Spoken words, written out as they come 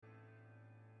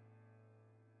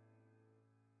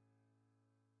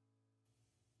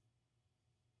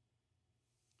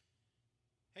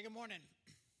Hey, good morning.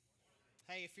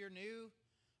 Hey, if you're new,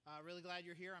 really glad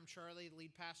you're here. I'm Charlie, the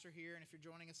lead pastor here. And if you're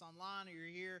joining us online or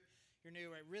you're here, you're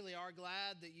new, I really are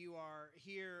glad that you are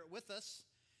here with us.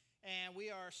 And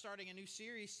we are starting a new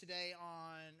series today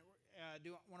on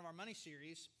one of our money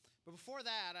series. But before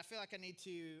that, I feel like I need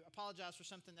to apologize for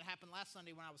something that happened last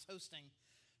Sunday when I was hosting.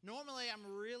 Normally, I'm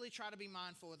really trying to be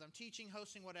mindful as I'm teaching,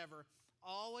 hosting, whatever,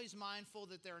 always mindful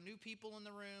that there are new people in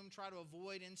the room, try to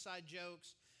avoid inside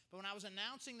jokes. But when I was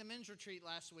announcing the men's retreat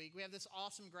last week, we have this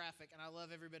awesome graphic, and I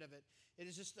love every bit of it. It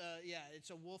is just, it's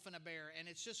a wolf and a bear, and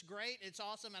it's just great. It's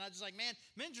awesome, and I was just like, man,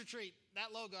 men's retreat,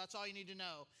 that logo, that's all you need to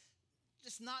know.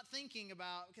 Just not thinking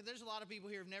about, because there's a lot of people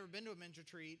here who've never been to a men's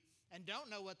retreat and don't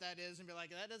know what that is and be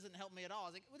like, that doesn't help me at all. I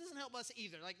was like, well, it doesn't help us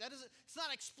either. Like, it's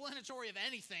not explanatory of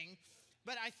anything,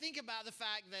 but I think about the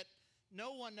fact that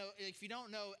no one knows, if you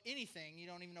don't know anything, you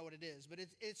don't even know what it is. But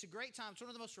it's a great time. It's one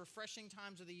of the most refreshing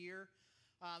times of the year.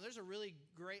 There's a really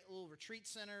great little retreat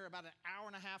center about an hour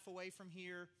and a half away from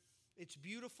here. It's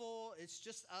beautiful. It's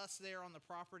just us there on the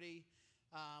property.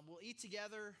 We'll eat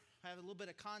together, have a little bit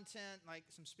of content, like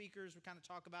some speakers. We kind of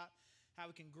talk about how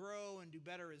we can grow and do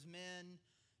better as men.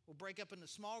 We'll break up into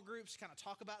small groups, kind of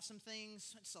talk about some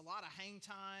things. It's a lot of hang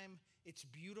time. It's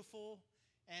beautiful.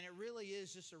 And it really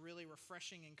is just a really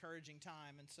refreshing, encouraging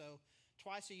time. And so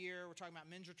twice a year, we're talking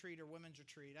about men's retreat or women's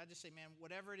retreat. I just say, man,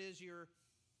 whatever it is your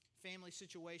family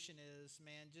situation is,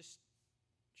 man, just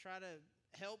try to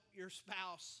help your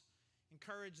spouse,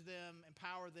 encourage them,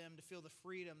 empower them to feel the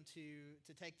freedom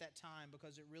to take that time,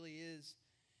 because it really is,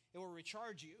 it will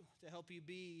recharge you to help you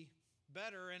be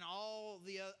better in all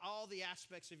the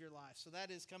aspects of your life. So that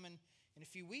is coming in a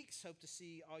few weeks. Hope to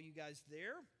see all you guys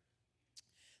there.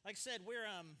 Like I said, we're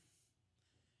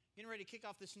getting ready to kick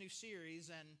off this new series,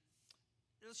 and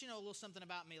let you know a little something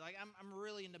about me. Like I'm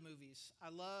really into movies. I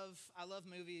love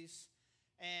movies.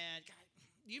 And God,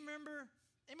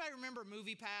 anybody remember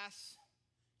Movie Pass?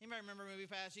 Anybody remember Movie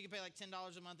Pass? You can pay like $10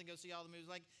 a month and go see all the movies.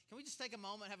 Like, can we just take a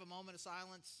moment, have a moment of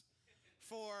silence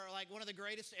for like one of the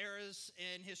greatest eras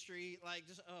in history? Like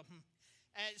just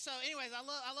And so anyways, I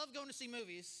love going to see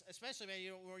movies, especially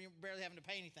where you're barely having to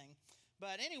pay anything.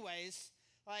 But anyways,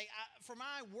 for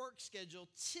my work schedule,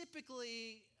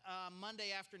 typically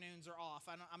Monday afternoons are off.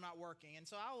 I'm not working. And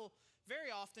so I will very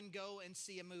often go and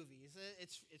see a movie.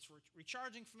 It's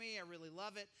recharging for me. I really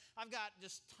love it. I've got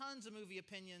just tons of movie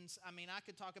opinions. I mean, I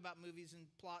could talk about movies and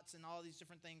plots and all these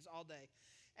different things all day.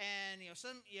 And,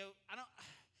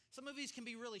 some movies can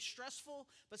be really stressful,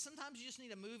 but sometimes you just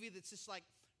need a movie that's just like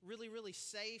really, really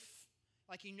safe.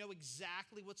 Like you know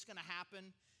exactly what's going to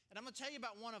happen. And I'm going to tell you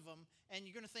about one of them, and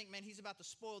you're going to think, man, he's about to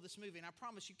spoil this movie. And I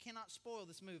promise you cannot spoil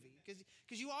this movie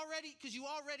because you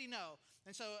already know.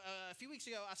 And so a few weeks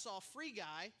ago, I saw Free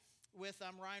Guy with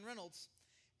Ryan Reynolds.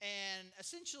 And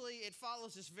essentially, it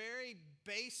follows this very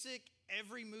basic,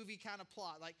 every movie kind of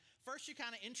plot. Like first, you're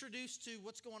kind of introduced to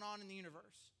what's going on in the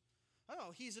universe.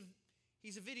 Oh, he's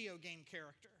a video game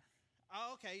character.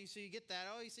 Oh, okay, so you get that.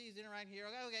 Oh, you see he's in right here.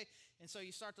 Okay. And so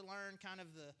you start to learn kind of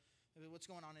what's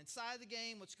going on inside the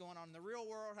game, what's going on in the real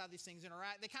world, how these things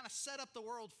interact. They kind of set up the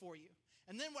world for you.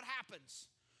 And then what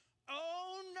happens?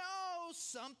 Oh no,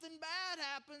 something bad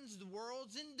happens. The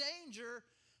world's in danger.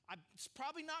 It's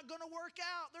probably not going to work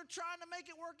out. They're trying to make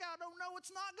it work out. Oh no,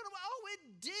 it's not going to. Oh, it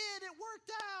did. It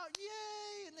worked out.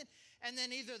 Yay. And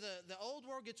then either the old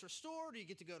world gets restored, or you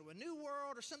get to go to a new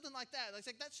world or something like that. It's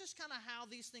like that's just kind of how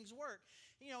these things work.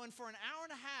 And for an hour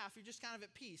and a half, you're just kind of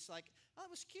at peace. Like, oh, that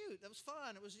was cute. That was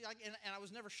fun. It was like, and I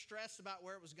was never stressed about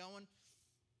where it was going.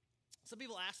 Some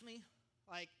people ask me,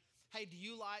 like, hey, do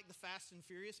you like the Fast and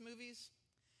Furious movies?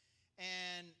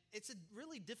 And it's a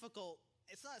really difficult.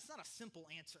 It's not a simple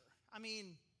answer. I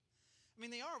mean,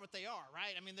 they are what they are,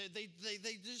 right? I mean, they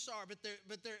just are, but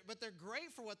they're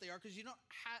great for what they are, because you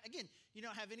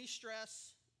don't have any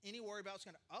stress, any worry about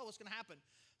what's gonna happen.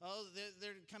 Oh,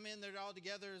 they're come in, they're all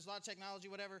together. There's a lot of technology,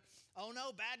 whatever. Oh no,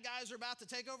 bad guys are about to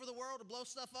take over the world, to blow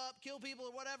stuff up, kill people,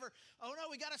 or whatever. Oh no,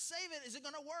 we gotta save it. Is it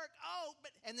gonna work?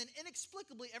 And then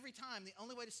inexplicably every time, the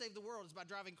only way to save the world is by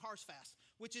driving cars fast,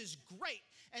 which is great.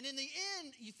 And in the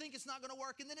end, you think it's not gonna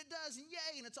work, and then it does, and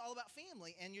yay! And it's all about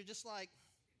family, and you're just like,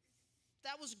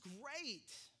 that was great.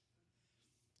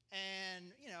 And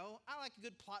I like a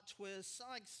good plot twist.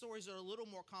 I like stories that are a little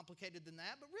more complicated than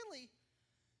that, but really.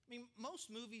 Most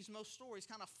movies, most stories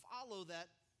kind of follow that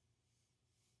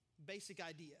basic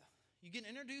idea. You get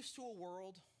introduced to a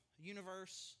world, a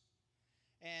universe,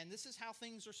 and this is how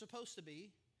things are supposed to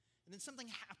be. And then something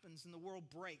happens and the world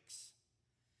breaks.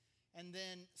 And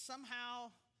then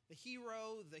somehow the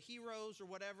hero, the heroes or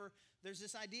whatever, there's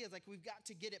this idea like we've got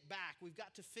to get it back. We've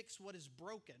got to fix what is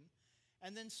broken.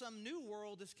 and then some new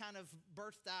world is kind of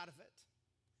birthed out of it.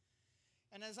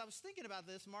 And as I was thinking about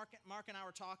this, Mark and I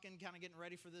were talking, kind of getting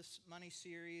ready for this money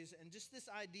series, and just this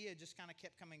idea just kind of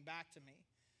kept coming back to me.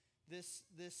 This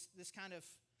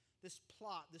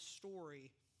plot, this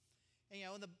story.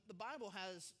 And, the Bible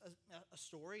has a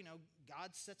story.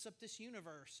 God sets up this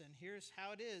universe, and here's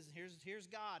how it is. And here's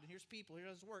God, and here's people,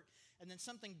 here's His work. And then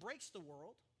something breaks the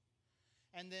world,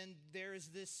 and then there is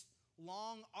this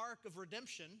long arc of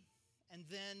redemption, and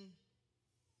then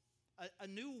a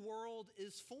new world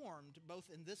is formed, both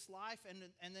in this life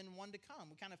and then one to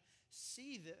come. We kind of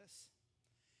see this.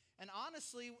 And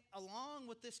honestly, along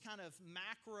with this kind of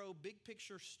macro, big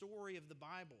picture story of the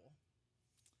Bible,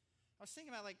 I was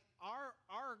thinking about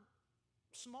our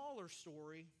smaller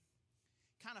story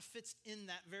kind of fits in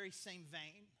that very same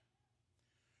vein,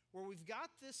 where we've got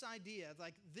this idea,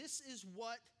 this is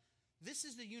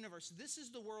the universe, this is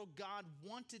the world God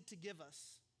wanted to give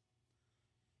us.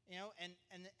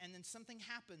 And then something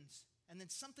happens, and then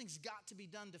something's got to be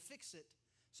done to fix it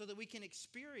so that we can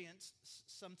experience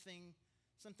something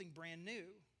brand new.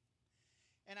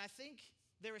 And I think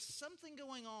there is something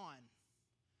going on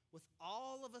with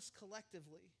all of us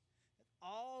collectively,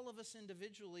 all of us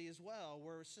individually as well,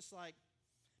 where it's just like,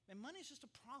 man, money's just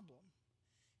a problem.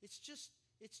 It's just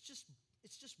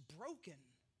broken.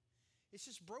 It's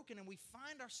just broken, and we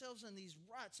find ourselves in these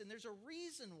ruts, and there's a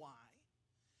reason why.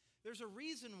 There's a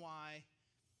reason why,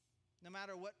 no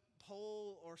matter what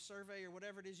poll or survey or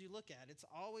whatever it is you look at, it's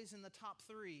always in the top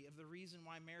 3 of the reason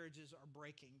why marriages are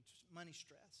breaking, just money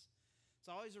stress. It's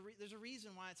always there's a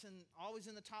reason why it's always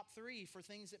in the top 3 for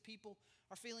things that people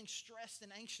are feeling stressed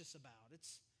and anxious about.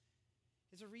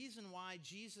 It's a reason why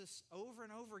Jesus over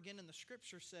and over again in the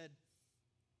Scripture said,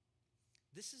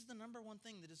 this is the number one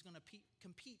thing that is going to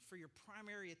compete for your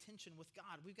primary attention with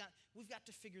God. We've got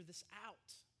to figure this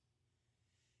out.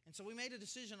 And so we made a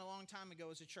decision a long time ago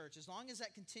as a church. As long as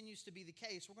that continues to be the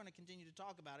case, we're going to continue to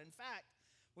talk about it. In fact,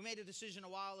 we made a decision a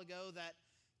while ago that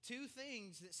 2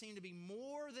 things that seem to be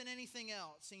more than anything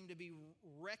else, seem to be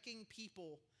wrecking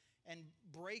people and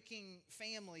breaking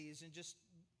families and just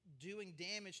doing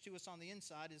damage to us on the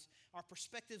inside, is our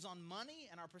perspectives on money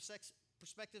and our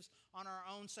perspectives on our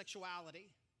own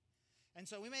sexuality. And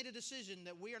so we made a decision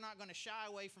that we are not going to shy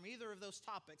away from either of those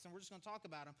topics, and we're just going to talk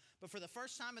about them. But for the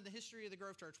first time in the history of the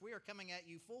Grove Church, we are coming at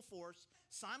you full force,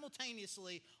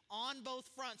 simultaneously, on both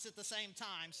fronts at the same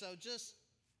time. So just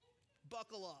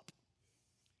buckle up,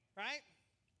 right?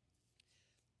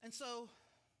 And so,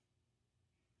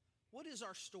 what is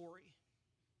our story?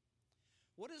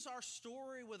 What is our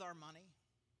story with our money?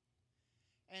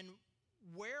 And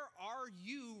where are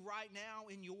you right now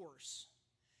in yours?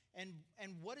 And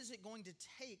what is it going to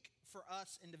take for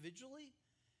us individually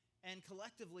and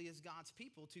collectively as God's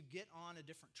people to get on a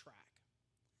different track?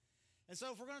 And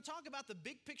so if we're going to talk about the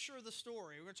big picture of the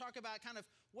story, we're going to talk about kind of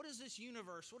what is this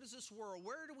universe, what is this world,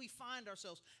 where do we find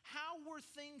ourselves, how were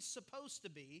things supposed to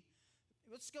be?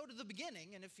 Let's go to the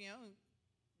beginning. And if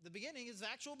the beginning is the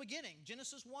actual beginning,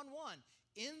 Genesis 1:1,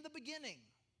 in the beginning.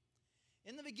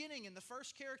 In the beginning, in the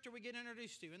first character we get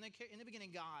introduced to, in the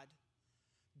beginning,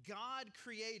 God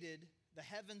created the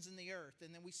heavens and the earth.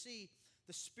 And then we see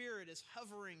the Spirit is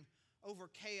hovering over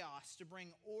chaos to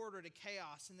bring order to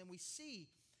chaos. And then we see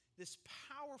this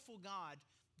powerful God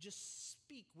just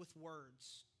speak with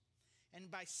words. And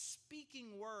by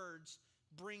speaking words,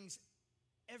 brings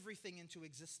everything into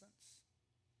existence.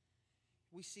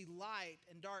 We see light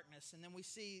and darkness, and then we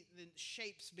see the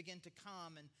shapes begin to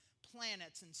come, and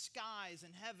planets and skies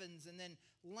and heavens, and then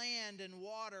land and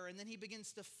water, and then He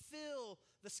begins to fill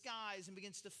the skies and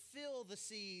begins to fill the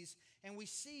seas, and we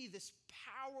see this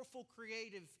powerful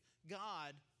creative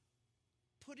God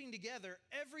putting together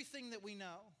everything that we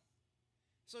know.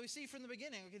 So we see from the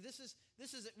beginning, okay, this is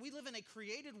we live in a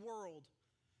created world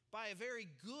by a very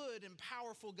good and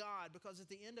powerful God, because at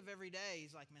the end of every day,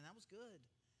 He's like, man, that was good.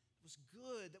 That was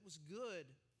good. That was good.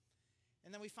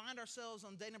 And then we find ourselves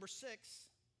on day number 6,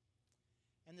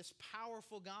 and this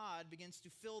powerful God begins to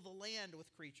fill the land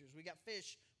with creatures. We got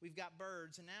fish, we've got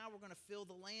birds, and now we're going to fill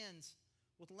the lands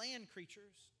with land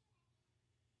creatures.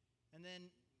 And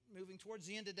then moving towards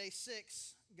the end of day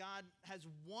 6, God has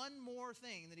one more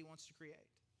thing that He wants to create.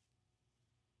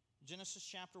 Genesis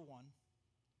chapter 1,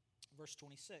 verse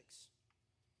 26.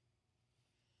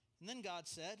 And then God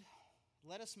said,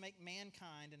 let us make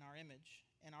mankind in our image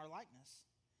and our likeness,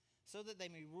 so that they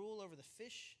may rule over the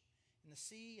fish in the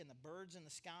sea and the birds in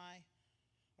the sky,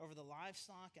 over the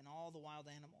livestock and all the wild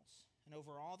animals, and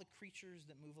over all the creatures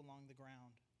that move along the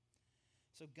ground.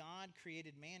 So God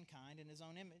created mankind in His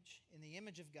own image. In the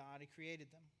image of God He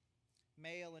created them.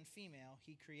 Male and female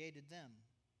He created them.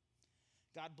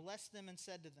 God blessed them and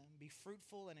said to them, "Be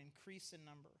fruitful and increase in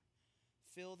number.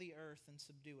 Fill the earth and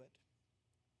subdue it.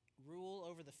 Rule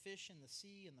over the fish in the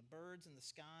sea and the birds in the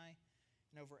sky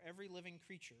and over every living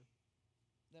creature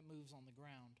that moves on the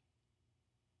ground."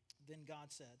 Then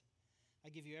God said, "I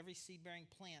give you every seed-bearing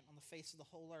plant on the face of the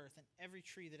whole earth and every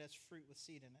tree that has fruit with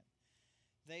seed in it.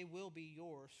 They will be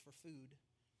yours for food.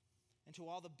 And to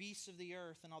all the beasts of the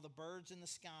earth and all the birds in the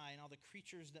sky and all the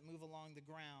creatures that move along the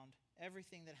ground,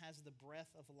 everything that has the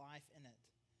breath of life in it,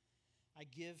 I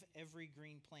give every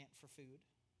green plant for food."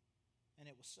 And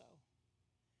it was so.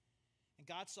 And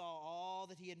God saw all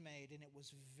that he had made, and it was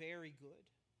very good.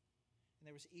 And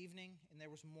there was evening and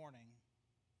there was morning,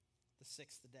 the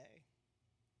sixth day.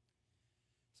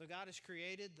 So God has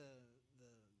created the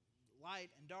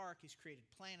light and dark. He's created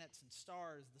planets and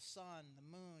stars, the sun, the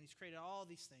moon. He's created all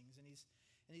these things, and he's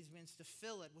begins to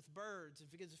fill it with birds, and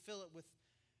begins to fill it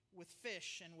with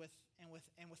fish and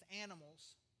with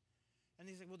animals. And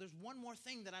he's like, well, there's one more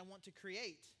thing that I want to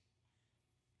create.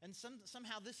 And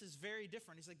somehow this is very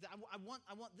different. He's like, I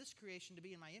want this creation to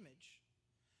be in my image.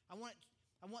 I want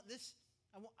this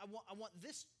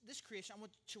creation. I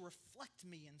want it to reflect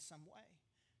me in some way.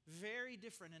 Very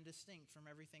different and distinct from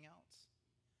everything else.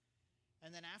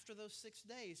 And then after those 6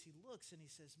 days, he looks and he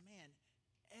says, man,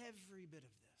 every bit of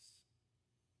this.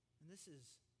 And this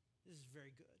is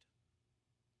very good.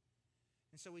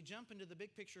 And so we jump into the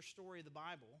big picture story of the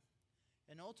Bible.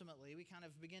 And ultimately, we kind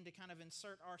of begin to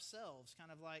insert ourselves,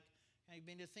 kind of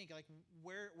begin to think, like,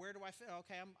 where do I fit?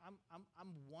 Okay,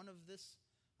 I'm one of this.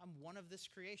 I'm one of this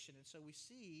creation. And so we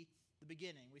see the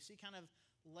beginning. We see kind of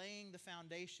laying the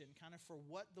foundation, kind of for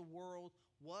what the world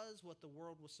was, what the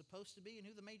world was supposed to be, and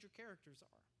who the major characters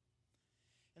are.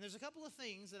 And there's a couple of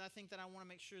things that I think that I want to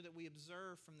make sure that we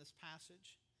observe from this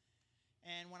passage.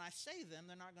 And when I say them,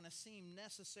 they're not going to seem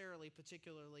necessarily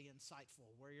particularly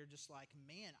insightful, where you're just like,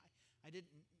 man, I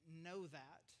didn't know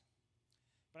that.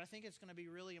 But I think it's going to be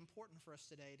really important for us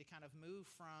today to kind of move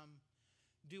from,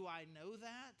 do I know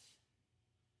that,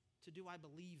 to do I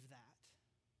believe that?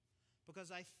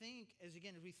 Because I think, as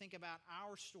we think about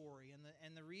our story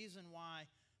and the reason why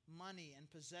money and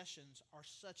possessions are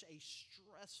such a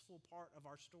stressful part of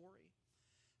our story,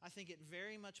 I think it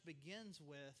very much begins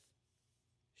with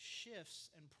shifts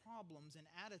and problems and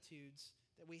attitudes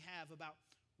that we have about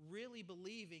really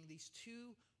believing these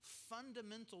two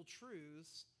fundamental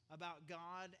truths about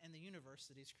God and the universe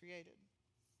that he's created.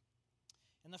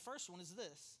 And the first one is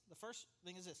this. The first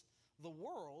thing is this. The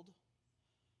world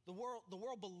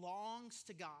belongs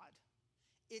to God.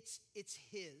 It's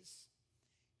his.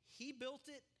 He built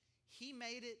it. He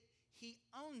made it. He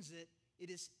owns it.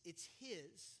 It's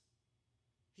his.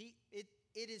 It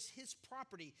is his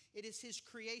property. It is his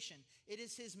creation. It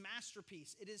is his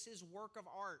masterpiece. It is his work of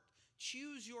art.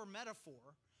 Choose your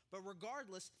metaphor, but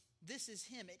regardless, this is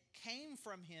him. It came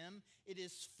from him. It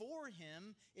is for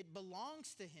him. It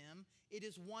belongs to him. It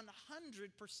is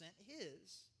 100%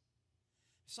 his.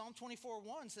 Psalm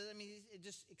 24:1 says, it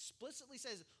just explicitly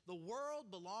says, the world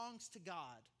belongs to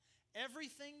God.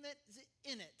 Everything that's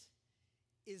in it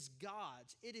is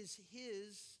God's. It is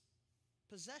his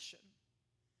possession.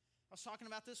 I was talking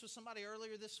about this with somebody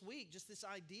earlier this week, just this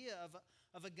idea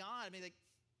of a God.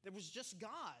 There was just God.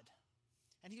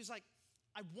 And he was like,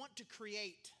 I want to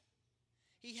create.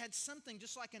 He had something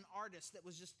just like an artist that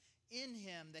was just in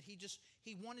him that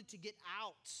he wanted to get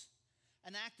out.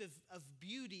 An act of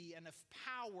beauty and of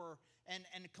power and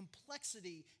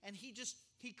complexity. And he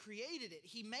created it.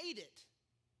 He made it.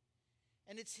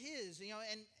 And it's his,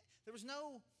 and there was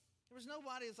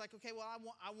nobody that's like, okay, well,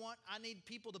 I need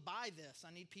people to buy this.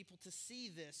 I need people to see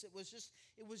this. It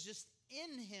was just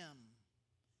in him.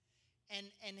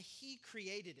 And he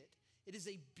created it. It is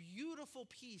a beautiful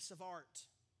piece of art.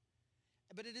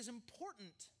 But it is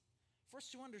important for us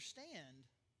to understand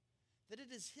that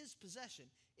it is his possession.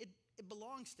 It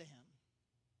belongs to him.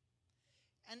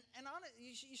 And on it,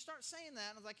 you start saying that,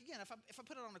 and I was like, again, if I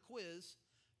put it on a quiz,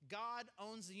 God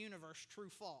owns the universe, true,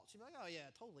 false. You'd be like, oh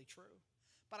yeah, totally true.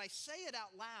 But I say it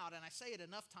out loud, and I say it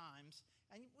enough times,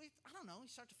 and I don't know, you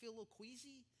start to feel a little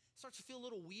queasy, starts to feel a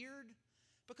little weird,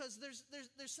 because there's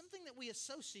something that we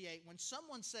associate when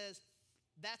someone says,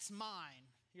 that's mine.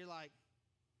 You're like,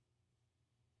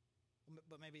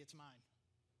 but maybe it's mine.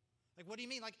 Like, what do you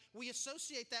mean? Like, we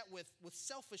associate that with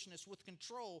selfishness, with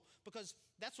control, because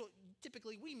that's what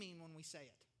typically we mean when we say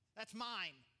it. That's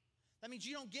mine. That means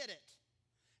you don't get it.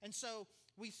 And so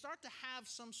we start to have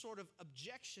some sort of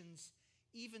objections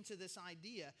even to this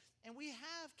idea. And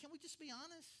can we just be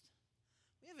honest?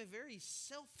 We have a very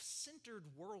self-centered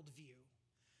worldview.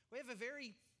 We have a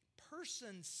very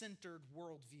person-centered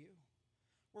worldview,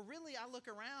 where really I look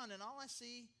around and all I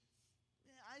see,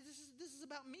 this is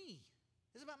about me.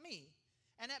 This is about me.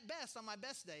 And at best, on my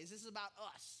best days, this is about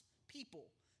us, people.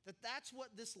 That's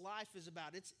what this life is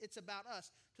about. It's about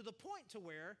us. To the point to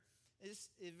where it's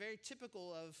very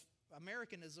typical of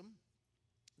Americanism.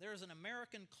 There is an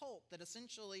American cult that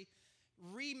essentially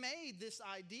remade this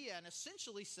idea and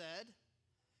essentially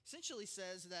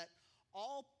says that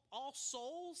all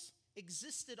souls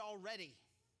existed already.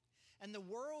 And the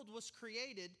world was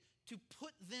created to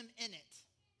put them in it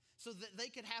so that they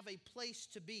could have a place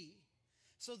to be.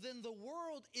 So then the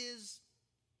world is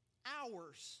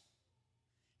ours.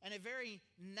 And a very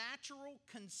natural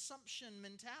consumption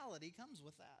mentality comes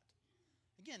with that.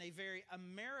 Again, a very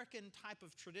American type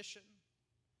of tradition.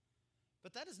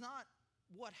 But that is not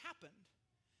what happened.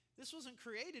 This wasn't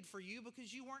created for you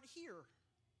because you weren't here.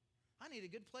 I need a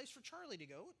good place for Charlie to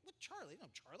go. What Charlie? No,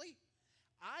 Charlie.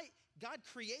 God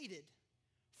created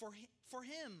for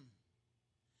him.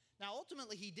 Now,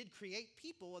 ultimately, he did create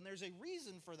people, and there's a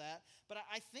reason for that. But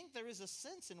I think there is a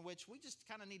sense in which we just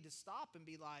kind of need to stop and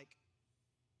be like,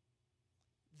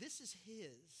 this is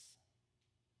his.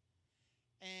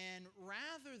 And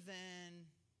rather than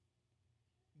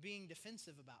being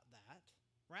defensive about that,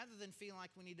 rather than feeling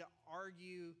like we need to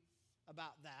argue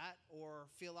about that or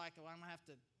feel like, oh, I'm going to have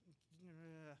to,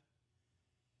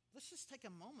 let's just take a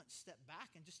moment, step back,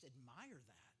 and just admire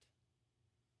that.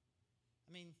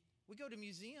 I mean, we go to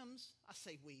museums. I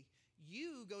say we.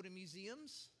 You go to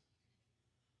museums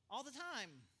all the time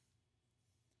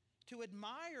to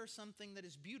admire something that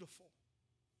is beautiful,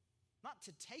 not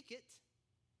to take it.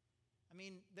 I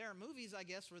mean, there are movies, I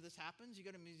guess, where this happens. You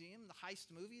go to a museum, the heist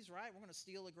movies, right? We're going to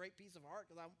steal a great piece of art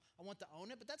because I want to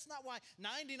own it. But that's not why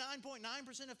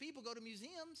 99.9% of people go to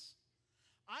museums.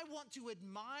 I want to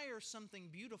admire something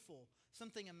beautiful,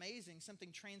 something amazing,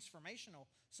 something transformational,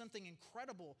 something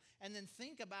incredible, and then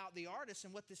think about the artist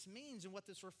and what this means and what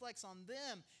this reflects on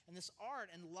them and this art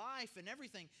and life and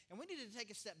everything. And we need to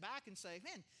take a step back and say,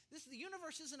 man, the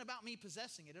universe isn't about me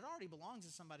possessing it. It already belongs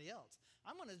to somebody else.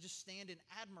 I'm going to just stand in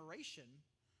admiration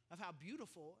of how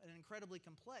beautiful and incredibly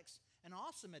complex and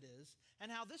awesome it is,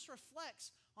 and how this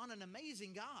reflects on an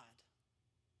amazing God.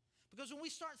 Because when we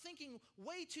start thinking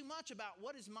way too much about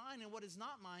what is mine and what is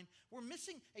not mine, we're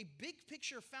missing a big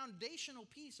picture, foundational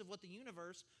piece of what the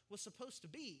universe was supposed to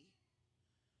be.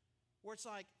 Where it's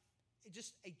like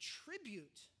just a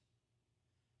tribute,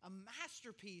 a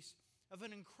masterpiece of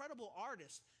an incredible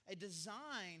artist, a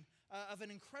design of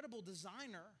an incredible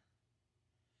designer,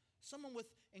 someone with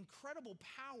incredible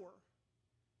power,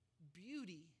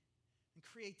 beauty, and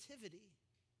creativity.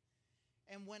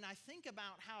 And when I think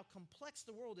about how complex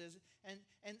the world is,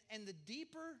 and the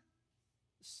deeper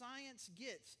science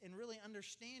gets in really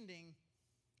understanding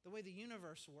the way the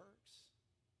universe works,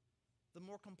 the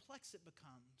more complex it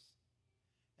becomes,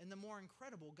 and the more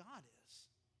incredible God is.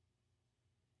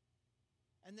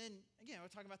 And then, again, we're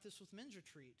talking about this with Men's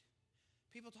Retreat.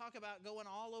 People talk about going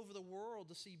all over the world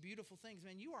to see beautiful things.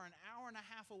 Man, you are an hour and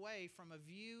a half away from a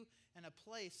view and a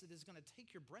place that is going to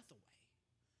take your breath away.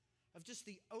 Of just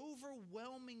the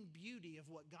overwhelming beauty of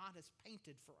what God has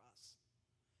painted for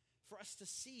us to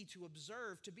see, to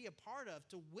observe, to be a part of,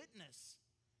 to witness.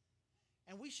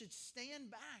 And we should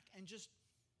stand back and just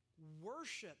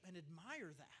worship and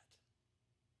admire that.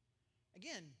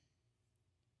 Again,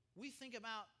 we think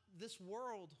about this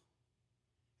world,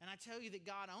 and I tell you that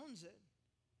God owns it,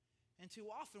 and too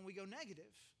often we go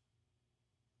negative.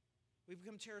 We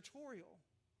become territorial.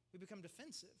 We become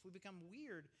defensive. We become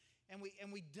weird. And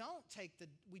we don't take the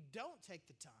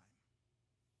time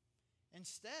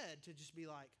instead to just be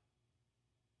like,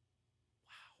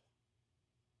 wow,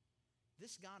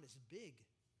 this God is big.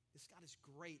 This God is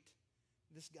great.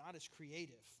 This God is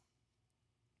creative.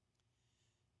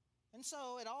 And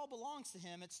so it all belongs to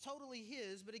him. It's totally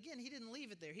his. But again, he didn't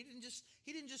leave it there. He didn't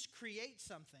just create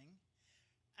something.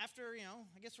 After,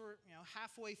 I guess we're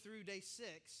halfway through day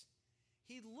 6,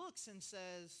 he looks and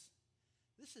says,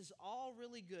 this is all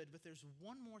really good, but there's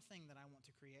one more thing that I want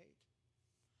to create.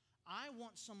 I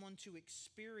want someone to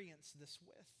experience this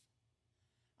with.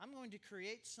 I'm going to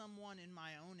create someone in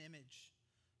my own image,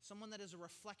 someone that is a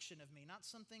reflection of me, not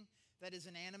something that is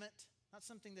inanimate, not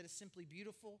something that is simply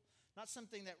beautiful, not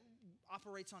something that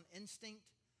operates on instinct,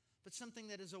 but something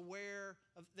that is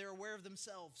they're aware of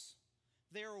themselves.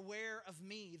 They're aware of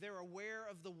me. They're aware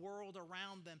of the world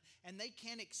around them. And they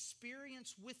can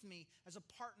experience with me as a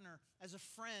partner, as a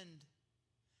friend,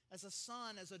 as a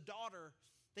son, as a daughter.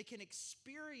 They can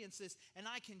experience this, and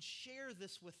I can share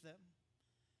this with them.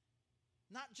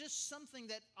 not just something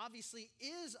that obviously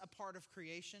is a part of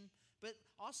creation, but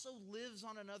also lives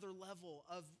on another level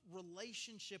of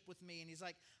relationship with me. And he's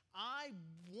like, I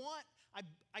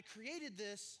created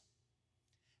this,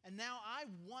 and now I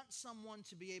want someone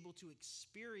to be able to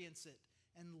experience it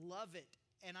and love it,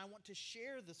 and I want to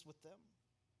share this with them.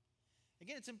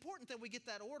 Again, it's important that we get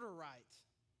that order right.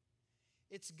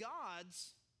 It's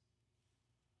God's,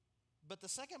 but the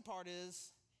second part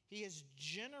is He has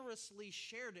generously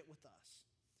shared it with us.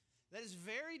 That is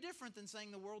very different than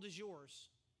saying the world is yours.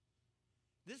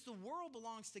 The world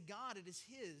belongs to God. It is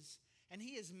His. And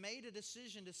He has made a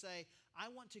decision to say, I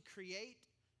want to create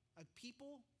a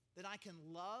people that I can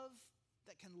love,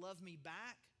 that can love me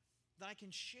back, that I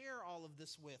can share all of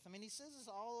this with. I mean, He says this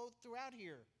all throughout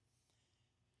here.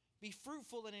 Be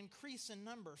fruitful and increase in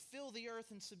number. Fill the earth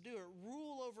and subdue it.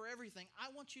 Rule over everything. I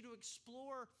want you to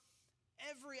explore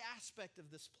every aspect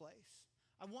of this place.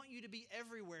 I want you to be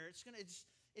everywhere.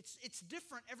 It's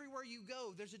different everywhere you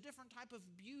go. There's a different type of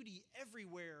beauty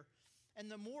everywhere.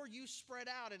 And the more you spread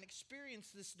out and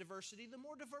experience this diversity, the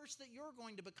more diverse that you're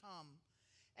going to become.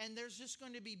 And there's just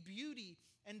going to be beauty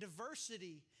and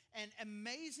diversity and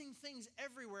amazing things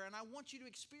everywhere. And I want you to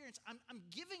experience. I'm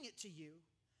giving it to you.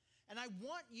 And I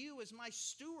want you as my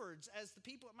stewards, as the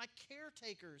people, my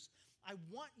caretakers, I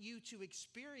want you to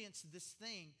experience this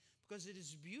thing because it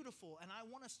is beautiful. And I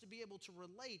want us to be able to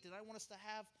relate. And I want us to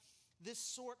have this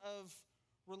sort of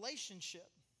relationship.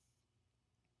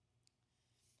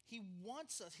 He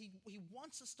wants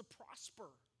us to prosper.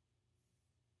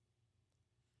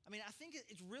 I mean, I think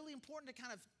it's really important to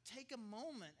kind of take a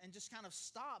moment and just kind of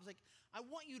stop. It's like, I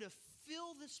want you to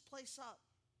fill this place up.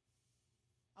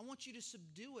 I want you to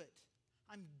subdue it.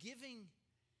 I'm giving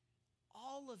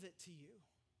all of it to you.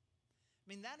 I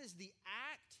mean, that is the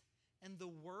act and the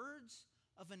words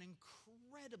of an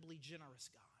incredibly generous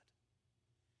God.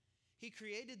 He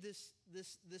created this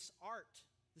art,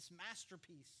 this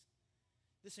masterpiece,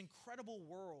 this incredible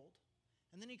world.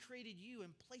 And then He created you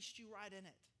and placed you right in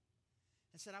it.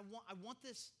 And said, I want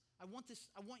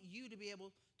you to be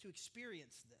able to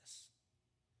experience this.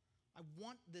 I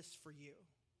want this for you.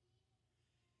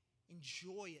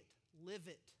 Enjoy it, live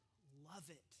it, love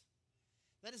it.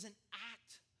 That is an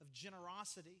act of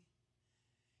generosity.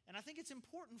 And I think it's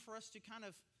important for us to kind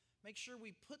of make sure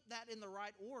we put that in the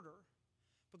right order,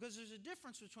 because there's a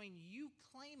difference between you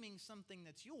claiming something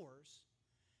that's yours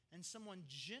and someone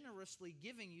generously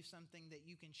giving you something that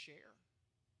you can share.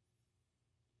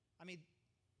 I mean,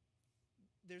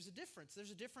 there's a difference.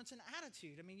 There's a difference in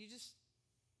attitude. I mean,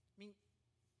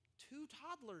 two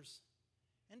toddlers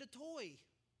and a toy.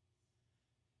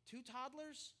 Two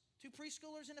toddlers, two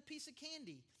preschoolers, and a piece of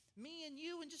candy. Me and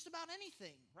you and just about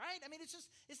anything, right? I mean,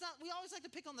 it's not, we always like to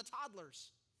pick on the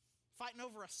toddlers fighting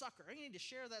over a sucker. You need to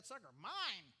share that sucker.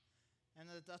 Mine. And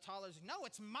the toddler's like, no,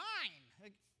 it's mine.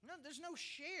 Like, no, there's no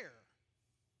share.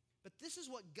 But this is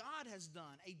what God has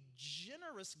done, a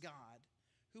generous God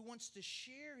who wants to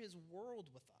share His world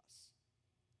with us.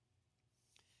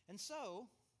 And so,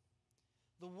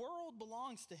 the world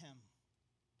belongs to Him.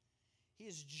 He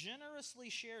has generously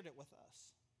shared it with us.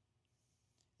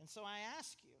 And so I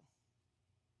ask you,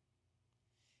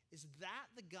 is that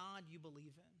the God you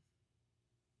believe in?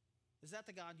 Is that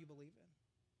the God you believe in?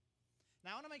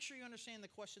 Now, I want to make sure you understand the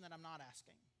question that I'm not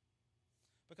asking.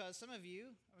 Because some of you,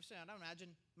 I don't imagine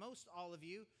most all of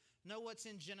you, know what's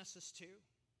in Genesis 2.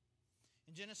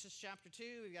 In Genesis chapter 2,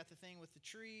 we've got the thing with the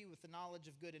tree, with the knowledge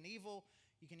of good and evil.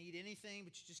 You can eat anything,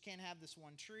 but you just can't have this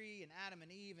one tree. And Adam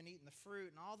and Eve and eating the fruit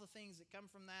and all the things that come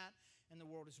from that. And the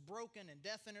world is broken and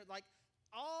death entered. Like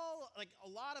a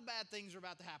lot of bad things are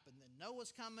about to happen. Then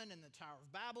Noah's coming and the Tower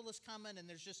of Babel is coming. And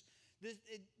there's just,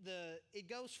 it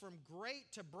goes from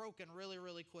great to broken really,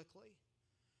 really quickly.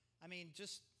 I mean,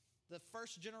 just the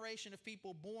first generation of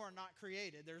people born, not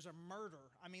created. There's a murder.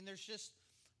 I mean, there's just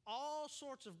all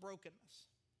sorts of brokenness.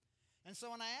 And so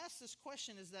when I ask this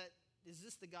question, is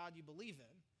this the God you believe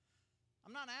in?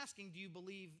 I'm not asking, do you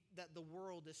believe that the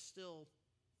world is still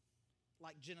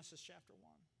like Genesis chapter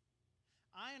 1?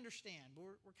 I understand.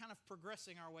 We're kind of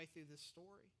progressing our way through this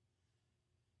story.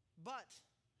 But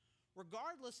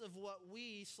regardless of what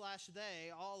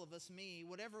we/they, all of us, me,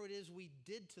 whatever it is we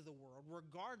did to the world,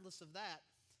 regardless of that,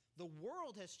 the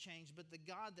world has changed, but the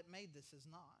God that made this has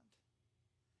not.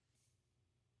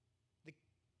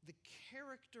 The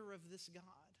character of this God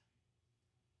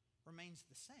remains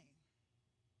the same.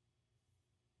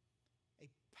 A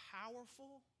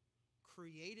powerful,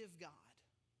 creative God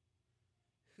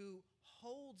who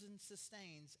holds and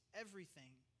sustains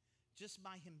everything just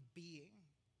by Him being,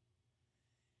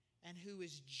 and who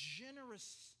is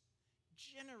generous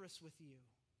with you.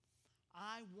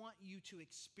 I want you to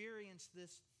experience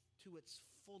this to its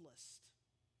fullest.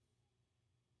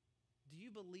 Do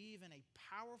you believe in a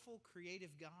powerful,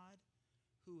 creative God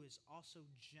who is also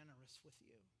generous with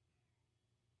you?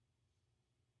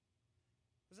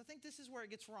 Because I think this is where it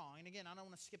gets wrong. And again, I don't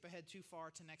want to skip ahead too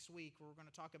far to next week, where we're going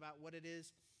to talk about what it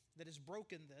is that has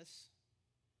broken this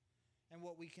and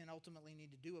what we can ultimately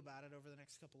need to do about it over the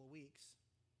next couple of weeks.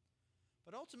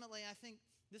 But ultimately, I think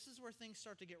this is where things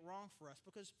start to get wrong for us,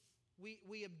 because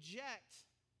we object,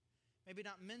 maybe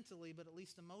not mentally, but at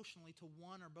least emotionally, to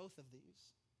one or both of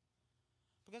these.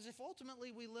 Because if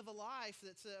ultimately we live a life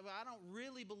that says, well, I don't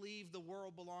really believe the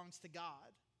world belongs to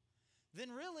God, then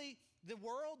really the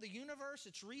world, the universe,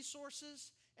 its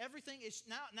resources, everything is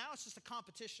now it's just a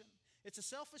competition. It's a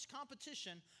selfish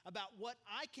competition about what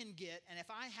I can get, and if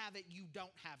I have it, you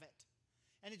don't have it.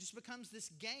 And it just becomes this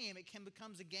game. It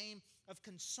becomes a game of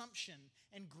consumption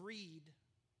and greed.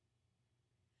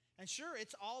 And sure,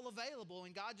 it's all available,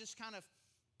 and God just kind of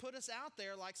put us out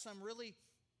there like some really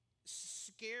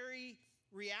scary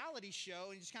reality show,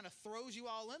 and he just kind of throws you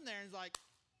all in there and is like,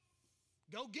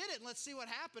 go get it and let's see what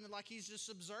happened. And like he's just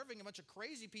observing a bunch of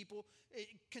crazy people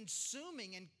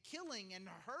consuming and killing and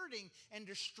hurting and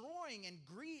destroying and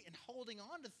greed and holding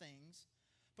on to things,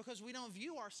 because we don't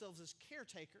view ourselves as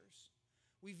caretakers.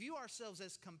 We view ourselves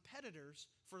as competitors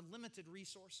for limited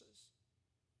resources.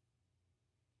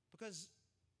 Because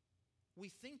we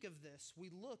think of this, we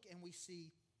look and we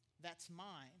see, that's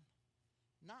mine,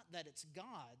 not that it's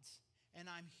God's, and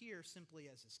I'm here simply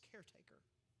as his caretaker.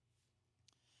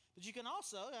 But you can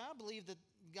also, I believe that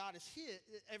God is his,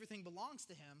 everything belongs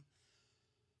to him,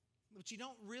 but you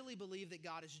don't really believe that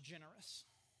God is generous.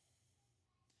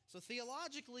 So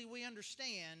theologically, we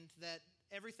understand that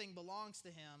everything belongs to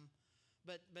him,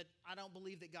 but I don't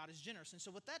believe that God is generous. And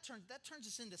so what that turns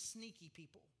us into sneaky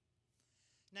people.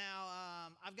 Now,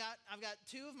 I've got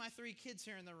two of my three kids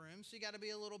here in the room, so you got to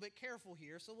be a little bit careful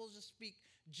here. So we'll just speak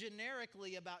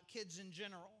generically about kids in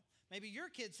general. Maybe your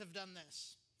kids have done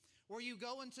this, where you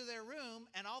go into their room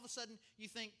and all of a sudden you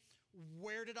think,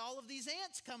 where did all of these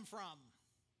ants come from?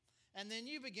 And then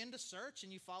you begin to search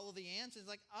and you follow the ants. It's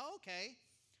like, oh, okay,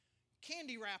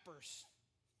 candy wrappers,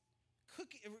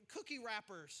 cookie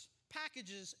wrappers,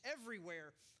 packages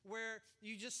everywhere, where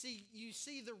you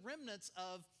see the remnants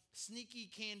of sneaky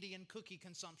candy and cookie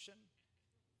consumption.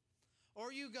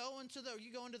 Or you go into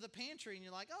the pantry and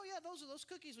you're like, oh yeah, those are those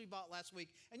cookies we bought last week.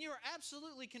 And you are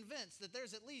absolutely convinced that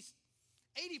there's at least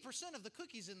 80% of the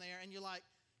cookies in there, and you're like,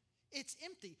 it's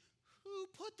empty. Who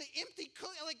put the empty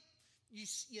cookie? Like, you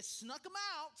snuck them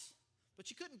out, but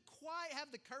you couldn't quite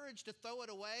have the courage to throw it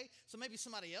away, so maybe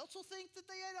somebody else will think that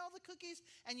they ate all the cookies,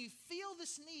 and you feel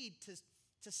this need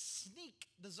to sneak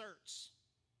desserts.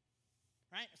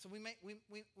 Right? So we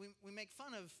make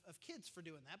fun of kids for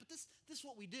doing that, but this is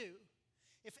what we do.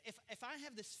 If I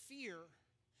have this fear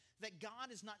that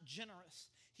God is not generous,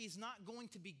 he's not going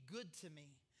to be good to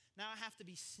me, now I have to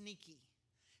be sneaky,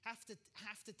 have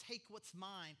to take what's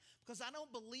mine, because I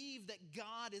don't believe that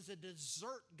God is a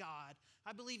dessert God.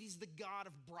 I believe he's the God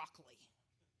of broccoli.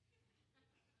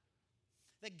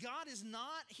 That God is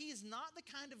not, he is not the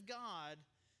kind of God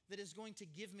that is going to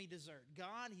give me dessert.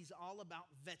 God, he's all about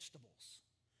vegetables.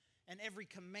 And every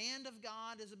command of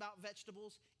God is about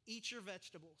vegetables. Eat your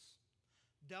vegetables.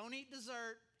 Don't eat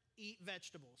dessert, eat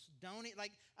vegetables. Don't eat,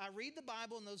 like, I read the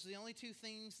Bible and those are the only two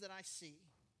things that I see.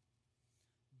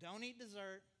 Don't eat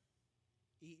dessert,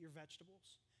 eat your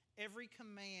vegetables. Every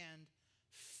command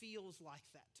feels like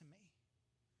that to me,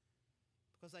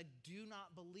 because I do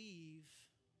not believe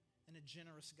in a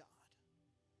generous God.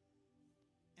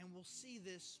 And we'll see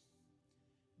this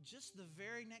just the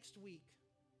very next week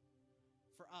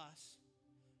for us,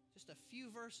 just a few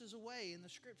verses away in the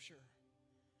scripture.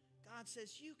 God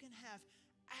says you can have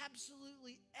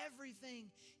absolutely everything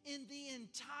in the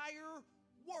entire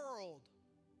world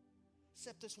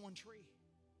except this one tree.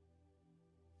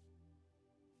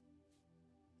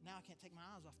 Now I can't take my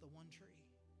eyes off the one tree,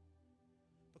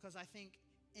 because I think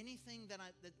anything that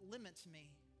limits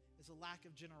me is a lack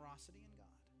of generosity in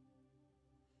God,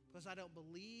 because I don't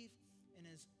believe in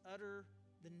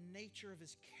the nature of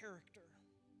his character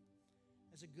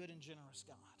as a good and generous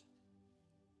God.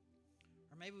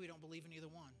 Or maybe we don't believe in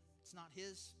either one. It's not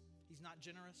his, he's not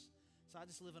generous, so I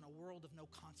just live in a world of no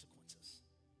consequences.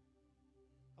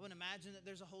 I wouldn't imagine that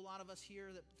there's a whole lot of us here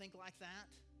that think like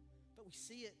that, but we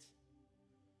see it.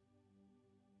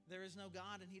 There is no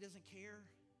God and he doesn't care,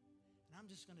 and I'm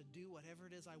just going to do whatever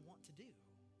it is I want to do.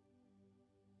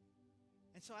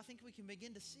 And so I think we can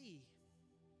begin to see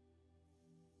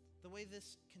the way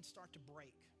this can start to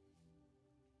break.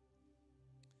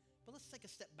 But let's take a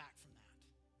step back from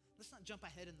that. let's not jump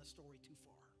ahead in the story too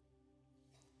far.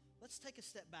 Let's take a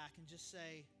step back and just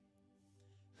say,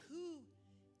 who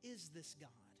is this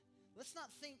God? Let's not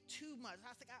think too much.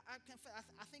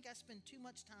 I think I spend too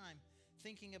much time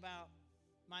thinking about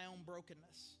my own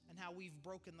brokenness and how we've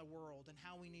broken the world and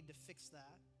how we need to fix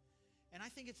that. And I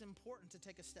think it's important to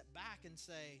take a step back and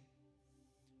say,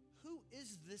 who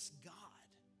is this God?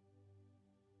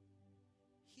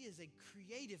 He is a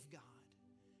creative God,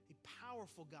 a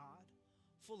powerful God,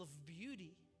 full of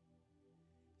beauty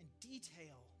and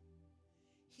detail.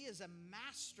 He is a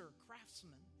master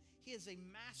craftsman. He is a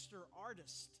master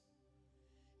artist.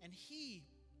 And he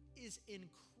is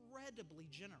incredibly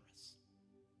generous.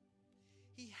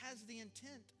 He has the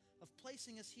intent of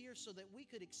placing us here so that we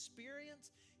could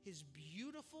experience his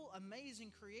beautiful,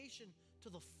 amazing creation to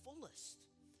the fullest.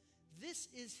 This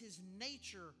is his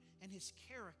nature and his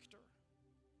character.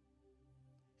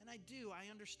 And I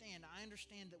understand. I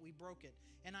understand that we broke it.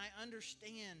 And I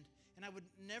understand, and I would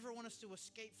never want us to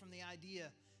escape from the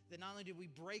idea that not only did we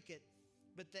break it,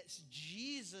 but that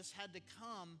Jesus had to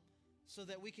come so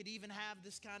that we could even have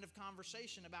this kind of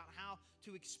conversation about how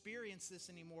to experience this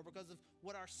anymore because of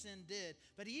what our sin did.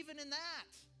 But even in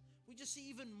that, we just see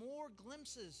even more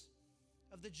glimpses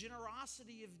of the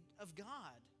generosity of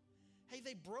God. Hey,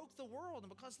 they broke the world, and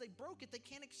because they broke it, they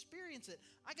can't experience it.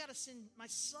 I got to send my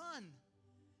son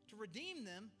to redeem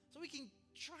them so we can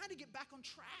try to get back on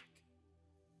track.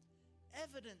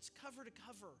 Evidence cover to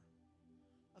cover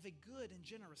of a good and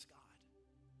generous God,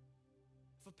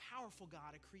 of a powerful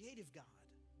God, a creative God.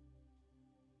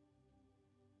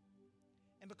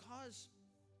 And because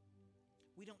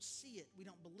we don't see it, we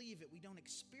don't believe it, we don't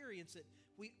experience it,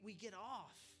 we get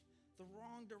off the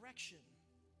wrong direction.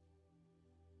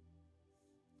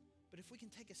 But if we can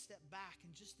take a step back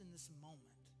and just in this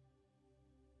moment,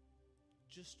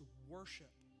 just worship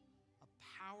a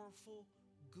powerful,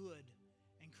 good,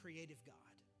 and creative God,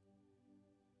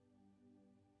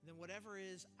 then whatever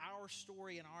is our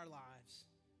story in our lives,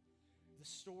 the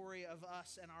story of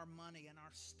us and our money and our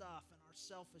stuff and our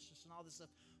selfishness and all this stuff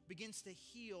begins to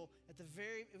heal at the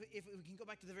very, if we can go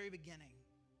back to the very beginning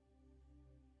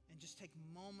and just take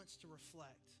moments to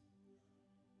reflect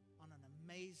on an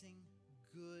amazing,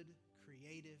 good,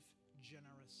 creative,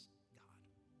 generous God.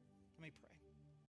 Let me pray.